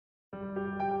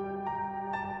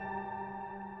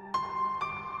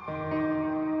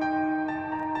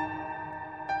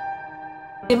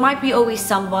There might be always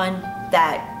someone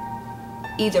that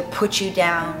either puts you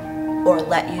down or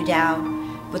let you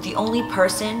down, but the only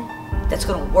person that's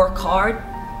going to work hard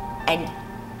and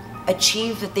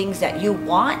achieve the things that you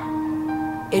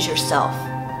want is yourself.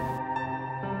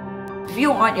 If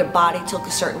you want your body to look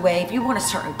a certain way, if you want a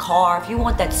certain car, if you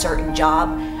want that certain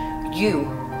job, you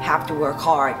have to work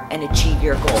hard and achieve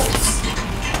your goals.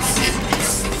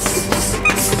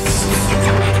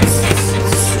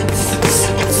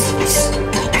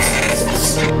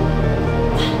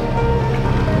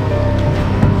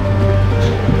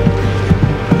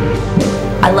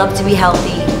 I love to be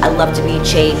healthy, I love to be in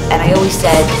shape, and I always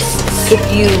said, if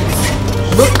you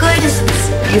look good,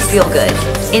 you feel good,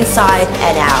 inside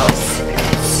and out.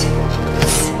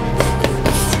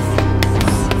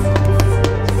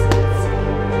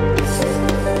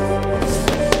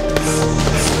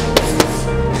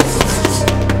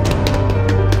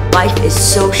 Life is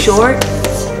so short,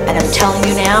 and I'm telling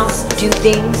you now, do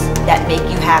things that make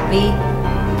you happy,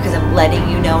 because I'm letting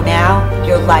you know now,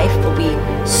 your life will be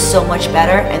so much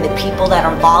better, and the people that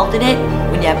are involved in it,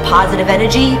 when you have positive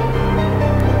energy,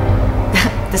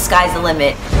 the sky's the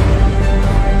limit.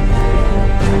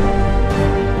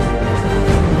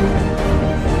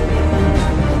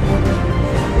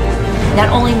 Not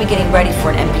only am I getting ready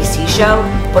for an NPC show,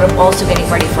 but I'm also getting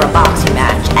ready for a boxing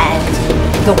match, and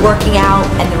the working out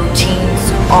and the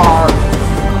routines are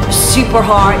super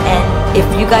hard. And if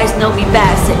you guys know me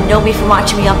best and know me from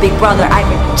watching me on Big Brother, I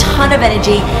have a ton of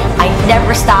energy, I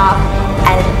never stop,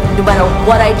 and no matter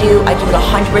what I do it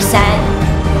 100%.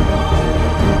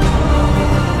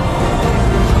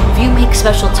 If you make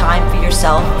special time for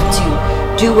yourself to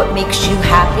do what makes you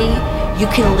happy, you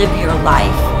can live your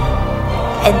life.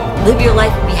 And live your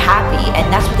life and be happy,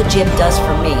 and that's what the gym does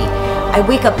for me. I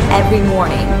wake up every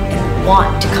morning and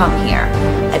want to come here.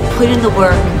 I put in the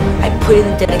work, I put in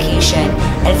the dedication,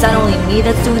 and it's not only me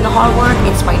that's doing the hard work,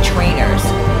 it's my trainer.